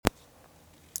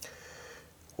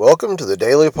Welcome to the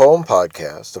Daily Poem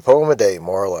Podcast, a poem a day,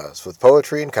 more or less, with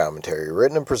poetry and commentary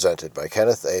written and presented by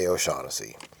Kenneth A.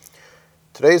 O'Shaughnessy.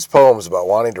 Today's poem is about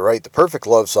wanting to write the perfect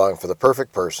love song for the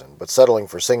perfect person, but settling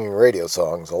for singing radio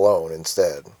songs alone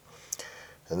instead.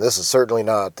 And this is certainly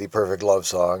not the perfect love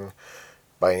song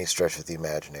by any stretch of the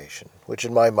imagination, which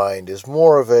in my mind is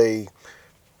more of a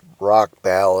rock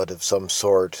ballad of some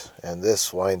sort, and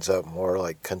this winds up more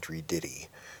like country ditty.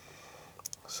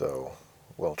 So,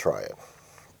 we'll try it.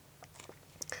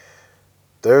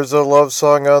 There's a love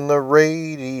song on the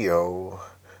radio.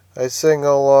 I sing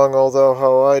along, although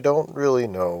how I don't really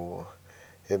know.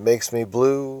 It makes me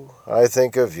blue, I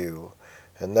think of you,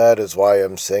 and that is why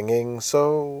I'm singing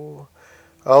so.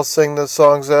 I'll sing the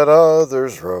songs that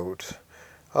others wrote.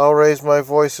 I'll raise my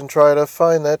voice and try to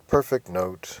find that perfect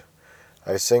note.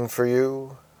 I sing for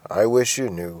you, I wish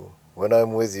you knew. When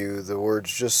I'm with you, the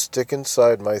words just stick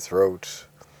inside my throat.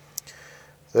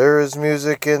 There is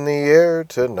music in the air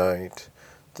tonight.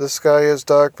 The sky is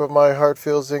dark, but my heart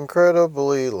feels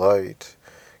incredibly light.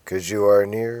 'Cause you are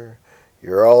near,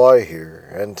 you're all I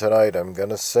hear, and tonight I'm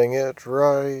gonna sing it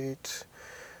right.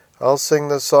 I'll sing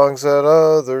the songs that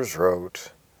others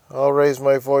wrote. I'll raise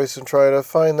my voice and try to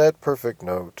find that perfect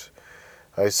note.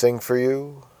 I sing for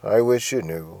you, I wish you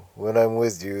knew. When I'm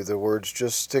with you, the words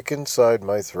just stick inside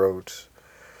my throat.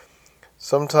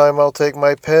 Sometime I'll take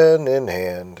my pen in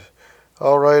hand.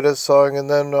 I'll write a song and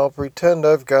then I'll pretend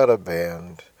I've got a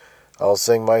band. I'll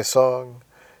sing my song,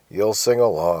 you'll sing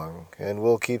along, and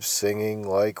we'll keep singing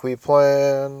like we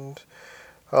planned.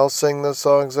 I'll sing the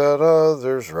songs that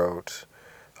others wrote.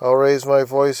 I'll raise my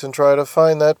voice and try to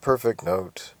find that perfect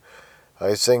note.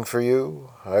 I sing for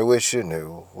you, I wish you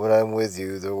knew. When I'm with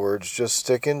you, the words just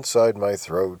stick inside my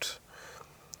throat.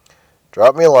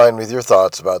 Drop me a line with your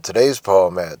thoughts about today's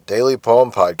poem at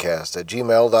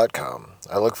dailypoempodcast@gmail.com.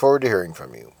 I look forward to hearing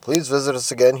from you. Please visit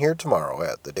us again here tomorrow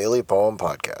at the Daily Poem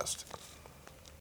Podcast.